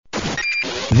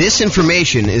This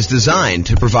information is designed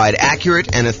to provide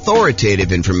accurate and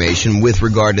authoritative information with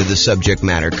regard to the subject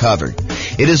matter covered.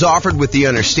 It is offered with the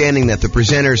understanding that the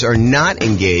presenters are not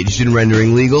engaged in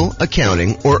rendering legal,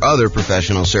 accounting, or other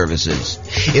professional services.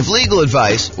 If legal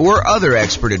advice or other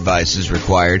expert advice is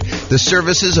required, the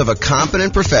services of a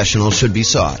competent professional should be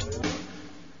sought.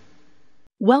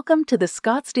 Welcome to the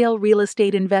Scottsdale Real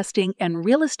Estate Investing and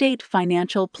Real Estate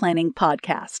Financial Planning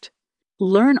Podcast.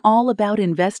 Learn all about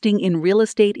investing in real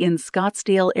estate in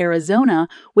Scottsdale, Arizona,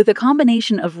 with a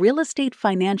combination of real estate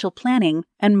financial planning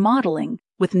and modeling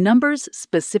with numbers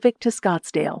specific to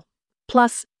Scottsdale,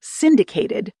 plus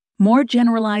syndicated, more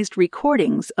generalized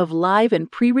recordings of live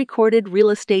and pre-recorded real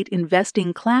estate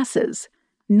investing classes,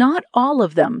 not all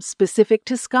of them specific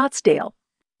to Scottsdale.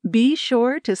 Be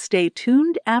sure to stay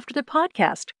tuned after the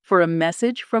podcast for a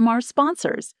message from our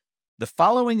sponsors. The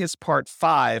following is part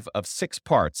 5 of 6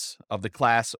 parts of the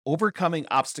class Overcoming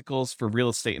Obstacles for Real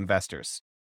Estate Investors.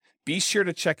 Be sure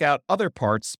to check out other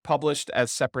parts published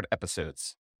as separate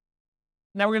episodes.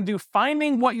 Now we're going to do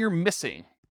finding what you're missing.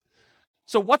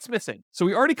 So what's missing? So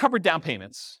we already covered down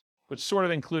payments, which sort of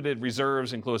included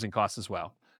reserves and closing costs as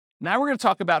well. Now we're going to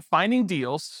talk about finding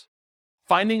deals,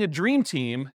 finding a dream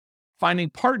team,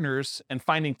 finding partners, and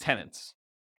finding tenants.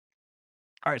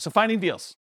 All right, so finding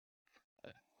deals.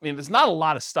 I mean, there's not a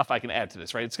lot of stuff I can add to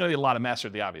this, right? It's going to be a lot of master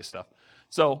the obvious stuff.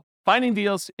 So finding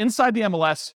deals inside the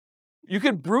MLS, you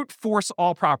can brute force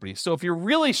all properties. So if you're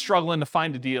really struggling to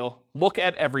find a deal, look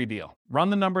at every deal. Run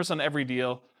the numbers on every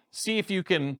deal. See if you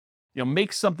can,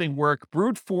 make something work.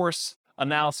 Brute force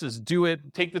analysis, do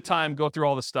it. Take the time, go through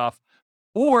all the stuff.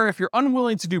 Or if you're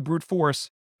unwilling to do brute force,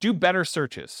 do better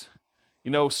searches.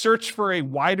 Search for a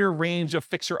wider range of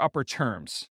fixer-upper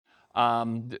terms.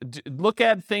 Look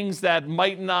at things that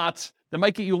might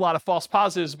get you a lot of false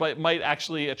positives, but might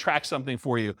actually attract something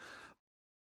for you.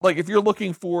 Like if you're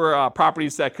looking for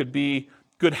properties that could be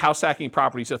good house hacking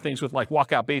properties, so things with like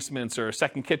walkout basements or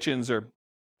second kitchens or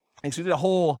things. We did a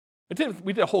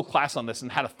whole class on this and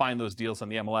how to find those deals on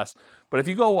the MLS. But if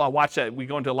you go watch that, we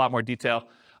go into a lot more detail.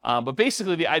 But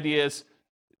basically the idea is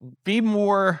be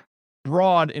more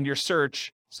broad in your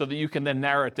search so that you can then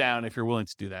narrow it down if you're willing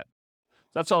to do that.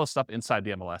 That's all the stuff inside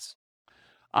the MLS.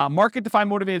 Market to find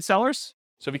motivated sellers.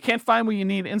 So if you can't find what you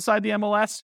need inside the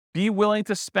MLS, be willing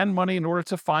to spend money in order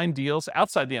to find deals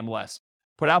outside the MLS.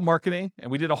 Put out marketing, and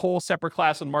we did a whole separate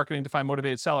class on marketing to find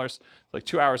motivated sellers, like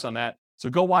 2 hours on that. So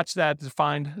go watch that to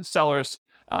find sellers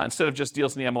instead of just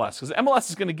deals in the MLS. Because MLS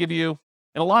is going to give you,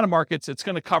 in a lot of markets, it's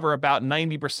going to cover about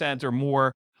 90% or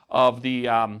more of the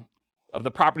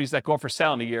properties that go up for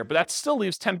sale in a year. But that still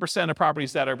leaves 10% of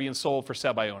properties that are being sold for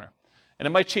sale by owner. And it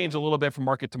might change a little bit from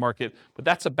market to market, but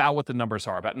that's about what the numbers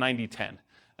are, about 90-10.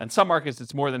 And some markets,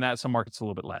 it's more than that. Some markets, a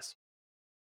little bit less.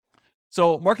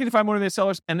 So marketing to find motivated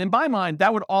sellers. And in my mind,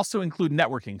 that would also include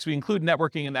networking. So we include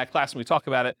networking in that class when we talk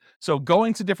about it. So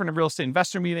going to different real estate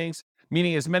investor meetings,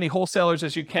 meeting as many wholesalers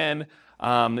as you can,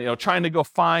 trying to go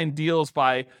find deals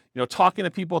by, talking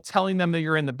to people, telling them that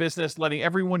you're in the business, letting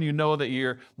everyone that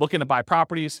you're looking to buy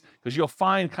properties, because you'll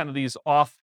find kind of these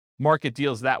off-market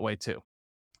deals that way too.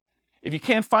 If you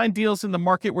can't find deals in the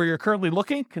market where you're currently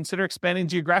looking, consider expanding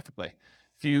geographically.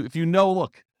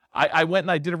 I went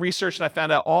and I did a research and I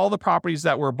found out all the properties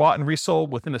that were bought and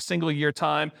resold within a single year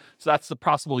time. So that's the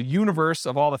possible universe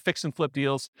of all the fix and flip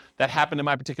deals that happened in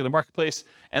my particular marketplace.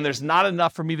 And there's not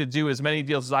enough for me to do as many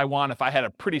deals as I want if I had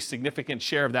a pretty significant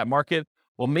share of that market.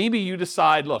 Well, maybe you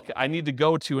decide, look, I need to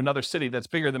go to another city that's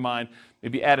bigger than mine,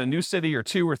 maybe add a new city or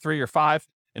 2 or 3 or 5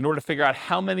 in order to figure out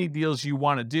how many deals you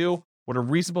want to do, what a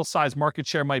reasonable size market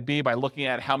share might be by looking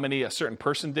at how many a certain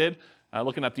person did,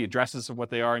 looking at the addresses of what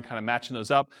they are and kind of matching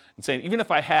those up and saying, even if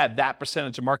I had that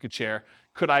percentage of market share,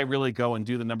 could I really go and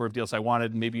do the number of deals I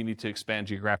wanted? Maybe you need to expand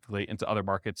geographically into other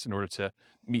markets in order to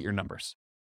meet your numbers.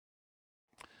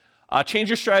 Change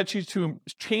your strategy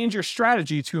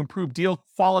to improve deal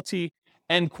quality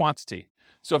and quantity.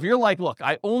 So if you're like, look,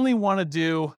 I only want to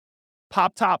do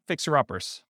top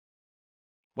fixer-uppers.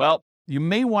 Well, you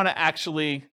may want to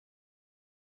actually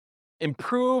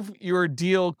improve your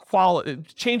deal quality,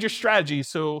 change your strategy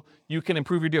so you can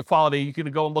improve your deal quality. You can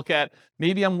go and look at,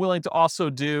 maybe I'm willing to also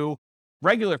do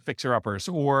regular fixer-uppers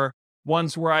or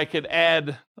ones where I could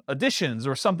add additions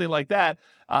or something like that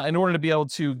in order to be able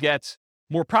to get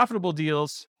more profitable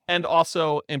deals and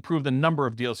also improve the number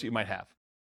of deals that you might have.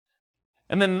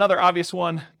 And then another obvious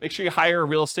one, make sure you hire a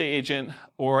real estate agent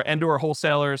or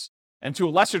wholesalers, and to a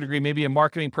lesser degree, maybe a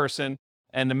marketing person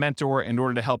and a mentor in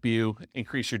order to help you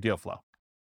increase your deal flow.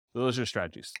 So those are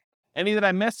strategies. Any that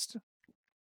I missed? Does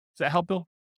that help, Bill?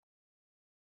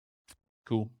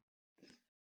 Cool.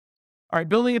 All right,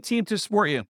 building a team to support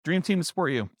you, dream team to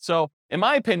support you. So in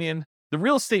my opinion, the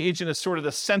real estate agent is sort of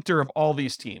the center of all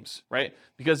these teams, right?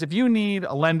 Because if you need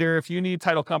a lender, if you need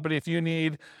title company, if you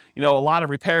need, a lot of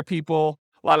repair people,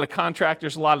 a lot of the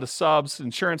contractors, a lot of the subs,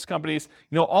 insurance companies,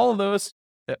 all of those,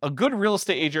 a good real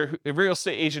estate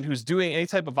agent who's doing any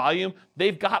type of volume,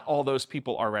 they've got all those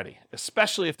people already,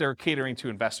 especially if they're catering to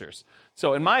investors.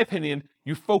 So in my opinion,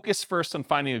 you focus first on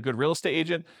finding a good real estate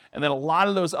agent, and then a lot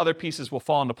of those other pieces will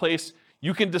fall into place.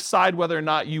 You can decide whether or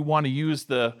not you want to use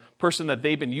the person that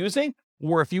they've been using,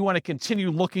 or if you want to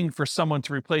continue looking for someone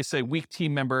to replace a weak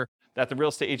team member that the real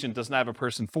estate agent doesn't have a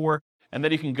person for. And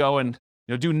then you can go and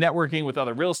do networking with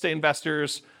other real estate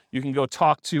investors. You can go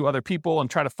talk to other people and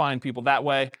try to find people that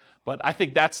way. But I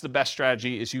think that's the best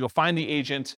strategy, is you go find the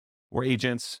agent or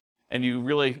agents and you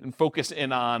really focus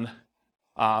in on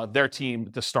their team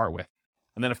to start with.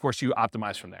 And then, of course, you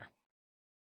optimize from there.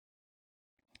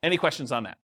 Any questions on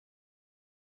that?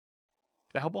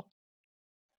 Is that helpful?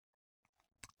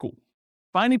 Cool.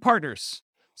 Finding partners.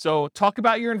 So talk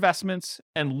about your investments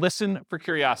and listen for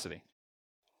curiosity.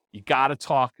 You got to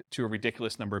talk to a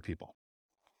ridiculous number of people.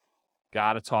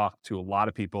 Got to talk to a lot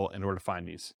of people in order to find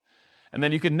these. And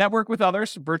then you can network with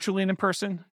others, virtually and in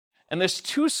person. And there's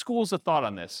two schools of thought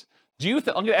on this. I'm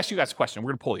going to ask you guys a question.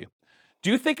 We're going to poll you.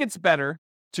 Do you think it's better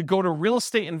to go to real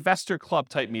estate investor club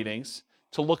type meetings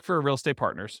to look for real estate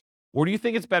partners? Or do you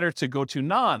think it's better to go to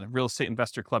non-real estate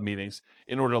investor club meetings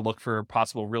in order to look for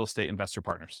possible real estate investor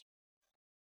partners?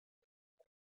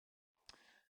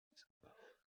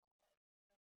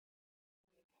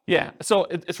 Yeah, so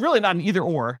it's really not an either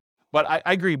or, but I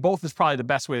agree both is probably the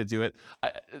best way to do it.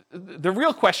 The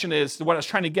real question is, what I was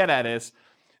trying to get at is,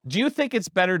 do you think it's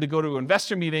better to go to an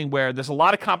investor meeting where there's a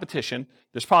lot of competition,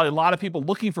 there's probably a lot of people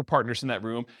looking for partners in that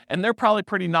room, and they're probably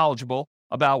pretty knowledgeable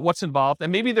about what's involved, and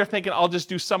maybe they're thinking, I'll just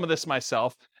do some of this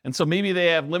myself, and so maybe they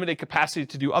have limited capacity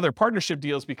to do other partnership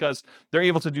deals because they're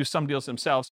able to do some deals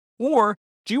themselves? Or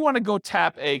do you want to go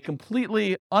tap a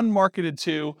completely unmarketed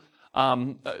to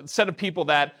set of people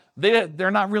that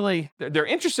they're not really, they're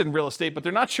interested in real estate, but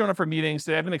they're not showing up for meetings.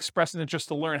 They haven't expressed an interest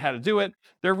to learn how to do it.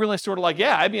 They're really sort of like,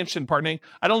 yeah, I'd be interested in partnering.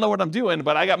 I don't know what I'm doing,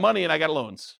 but I got money and I got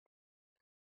loans.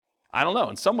 I don't know.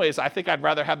 In some ways, I think I'd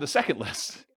rather have the second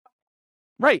list.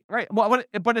 Right. Well,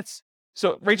 but it's,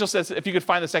 so Rachel says, if you could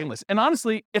find the second list. And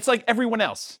honestly, it's like everyone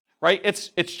else, right?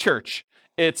 It's church.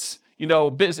 It's,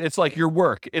 business. It's like your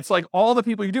work. It's like all the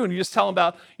people you're doing. You just tell them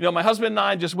about, my husband and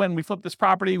I just went and we flipped this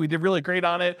property. We did really great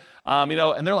on it. And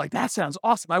they're like, that sounds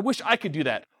awesome. I wish I could do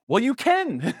that. Well, you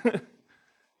can,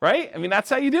 right? I mean,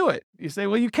 that's how you do it. You say,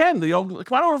 well, you can. Come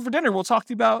on over for dinner. We'll talk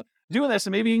to you about doing this,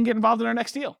 and maybe you can get involved in our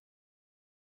next deal.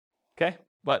 Okay?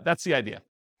 But that's the idea.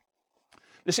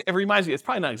 It reminds me, it's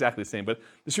probably not exactly the same, but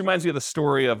this reminds me of the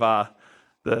story of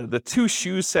the two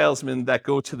shoe salesmen that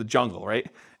go to the jungle, right?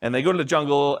 And they go to the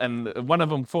jungle, and one of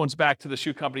them phones back to the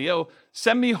shoe company, yo,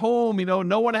 send me home,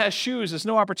 no one has shoes, there's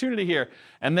no opportunity here.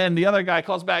 And then the other guy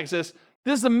calls back and says,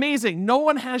 this is amazing, no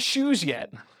one has shoes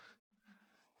yet,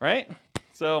 right?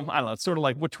 So, I don't know, it's sort of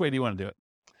like, which way do you want to do it?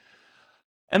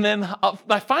 And then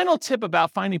my final tip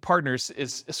about finding partners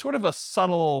is sort of a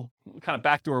subtle kind of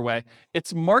backdoor way.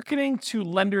 It's marketing to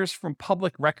lenders from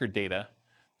public record data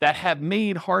that have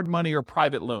made hard money or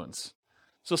private loans.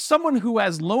 So someone who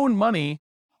has loaned money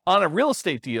on a real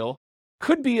estate deal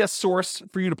could be a source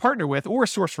for you to partner with, or a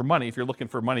source for money if you're looking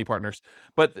for money partners.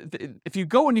 But if you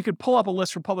go and you could pull up a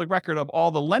list from public record of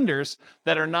all the lenders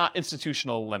that are not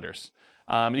institutional lenders.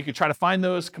 You could try to find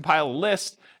those, compile a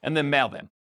list, and then mail them.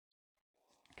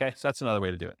 Okay, so that's another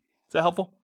way to do it. Is that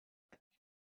helpful?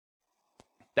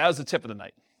 That was the tip of the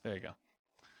night. There you go.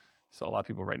 So a lot of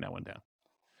people writing that one down.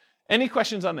 Any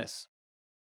questions on this?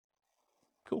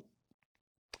 Cool.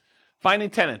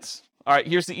 Finding tenants. All right,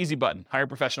 here's the easy button. Hire a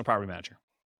professional property manager.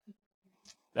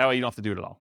 That way you don't have to do it at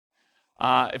all.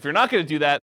 If you're not going to do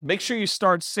that, make sure you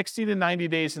start 60 to 90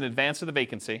 days in advance of the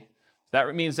vacancy.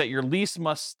 That means that your lease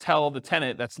must tell the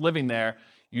tenant that's living there,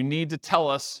 you need to tell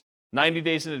us 90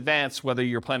 days in advance whether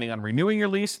you're planning on renewing your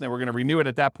lease, and then we're going to renew it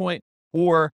at that point,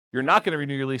 or you're not going to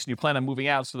renew your lease and you plan on moving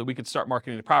out so that we can start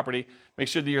marketing the property. Make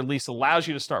sure that your lease allows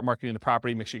you to start marketing the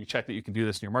property. Make sure you check that you can do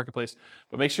this in your marketplace,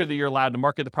 but make sure that you're allowed to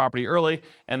market the property early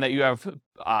and that you have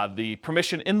the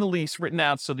permission in the lease written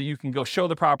out so that you can go show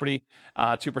the property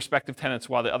to prospective tenants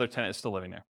while the other tenant is still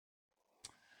living there.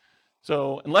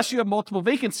 So unless you have multiple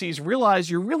vacancies, realize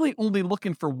you're really only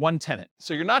looking for one tenant.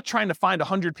 So you're not trying to find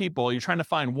 100 people, you're trying to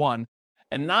find one.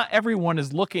 And not everyone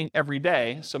is looking every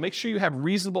day. So make sure you have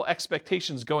reasonable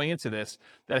expectations going into this,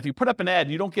 that if you put up an ad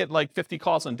and you don't get like 50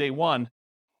 calls on day one,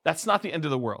 that's not the end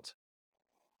of the world.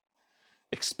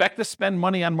 expect to spend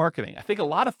money on marketing. I think a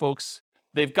lot of folks,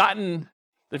 they've got a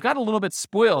little bit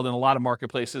spoiled in a lot of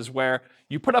marketplaces where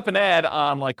you put up an ad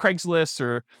on like Craigslist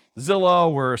or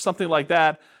Zillow or something like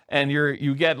that, and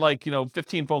you get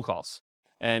 15 phone calls,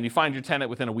 and you find your tenant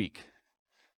within a week.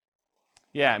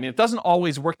 Yeah, I mean, it doesn't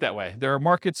always work that way. There are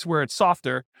markets where it's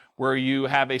softer, where you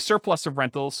have a surplus of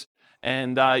rentals,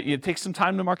 and it takes some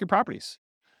time to market properties.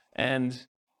 And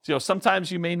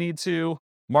sometimes you may need to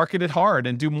market it hard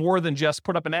and do more than just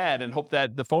put up an ad and hope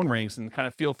that the phone rings and kind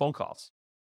of field phone calls.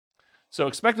 So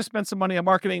expect to spend some money on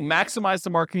marketing, maximize the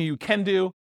marketing you can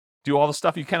do all the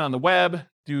stuff you can on the web,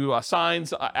 do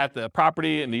signs at the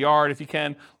property, in the yard if you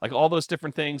can, like all those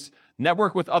different things.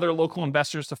 Network with other local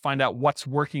investors to find out what's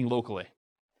working locally.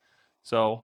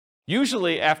 So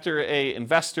usually after an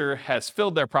investor has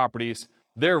filled their properties,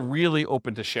 they're really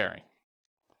open to sharing.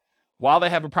 While they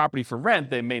have a property for rent,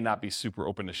 they may not be super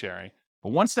open to sharing. But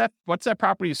once that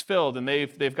property is filled and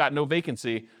they've got no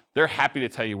vacancy, they're happy to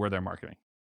tell you where they're marketing.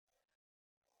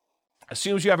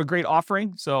 Assumes you have a great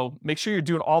offering, so make sure you're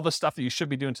doing all the stuff that you should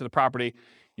be doing to the property.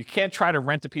 You can't try to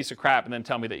rent a piece of crap and then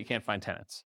tell me that you can't find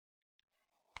tenants.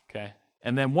 Okay?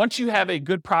 And then once you have a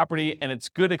good property and it's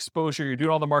good exposure, you're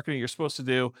doing all the marketing you're supposed to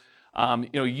do,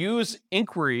 use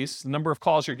inquiries, the number of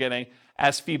calls you're getting,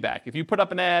 as feedback. If you put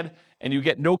up an ad and you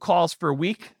get no calls for a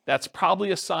week, that's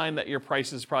probably a sign that your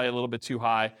price is probably a little bit too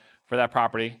high for that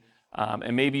property.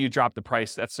 And maybe you drop the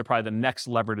price. That's probably the next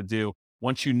lever to do.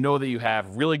 Once you know that you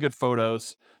have really good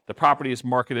photos, the property is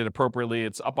marketed appropriately,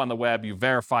 it's up on the web, you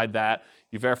verified that,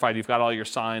 you've got all your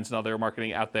signs and other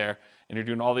marketing out there, and you're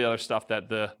doing all the other stuff that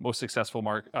the most successful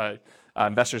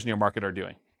investors in your market are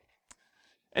doing.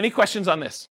 Any questions on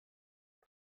this?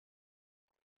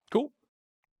 Cool.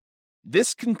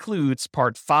 This concludes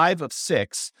part 5 of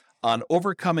 6 on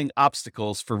overcoming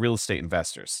obstacles for real estate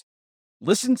investors.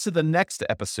 Listen to the next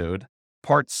episode,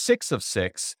 part 6 of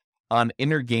 6, on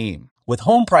inner game. With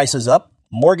home prices up,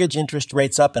 mortgage interest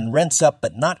rates up, and rents up,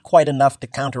 but not quite enough to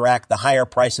counteract the higher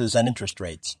prices and interest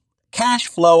rates, cash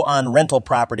flow on rental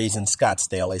properties in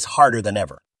Scottsdale is harder than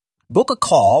ever. Book a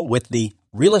call with the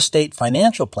Real Estate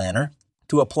Financial Planner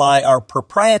to apply our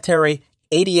proprietary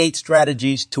 88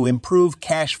 strategies to improve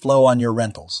cash flow on your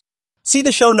rentals. See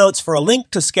the show notes for a link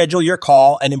to schedule your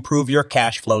call and improve your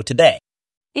cash flow today.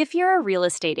 If you're a real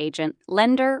estate agent,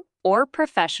 lender, or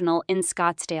professional in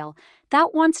Scottsdale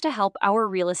that wants to help our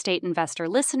real estate investor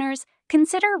listeners,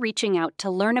 consider reaching out to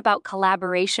learn about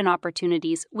collaboration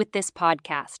opportunities with this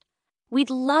podcast. We'd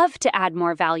love to add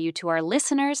more value to our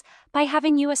listeners by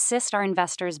having you assist our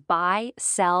investors buy,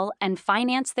 sell, and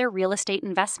finance their real estate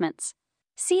investments.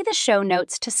 See the show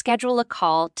notes to schedule a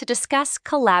call to discuss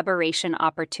collaboration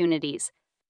opportunities.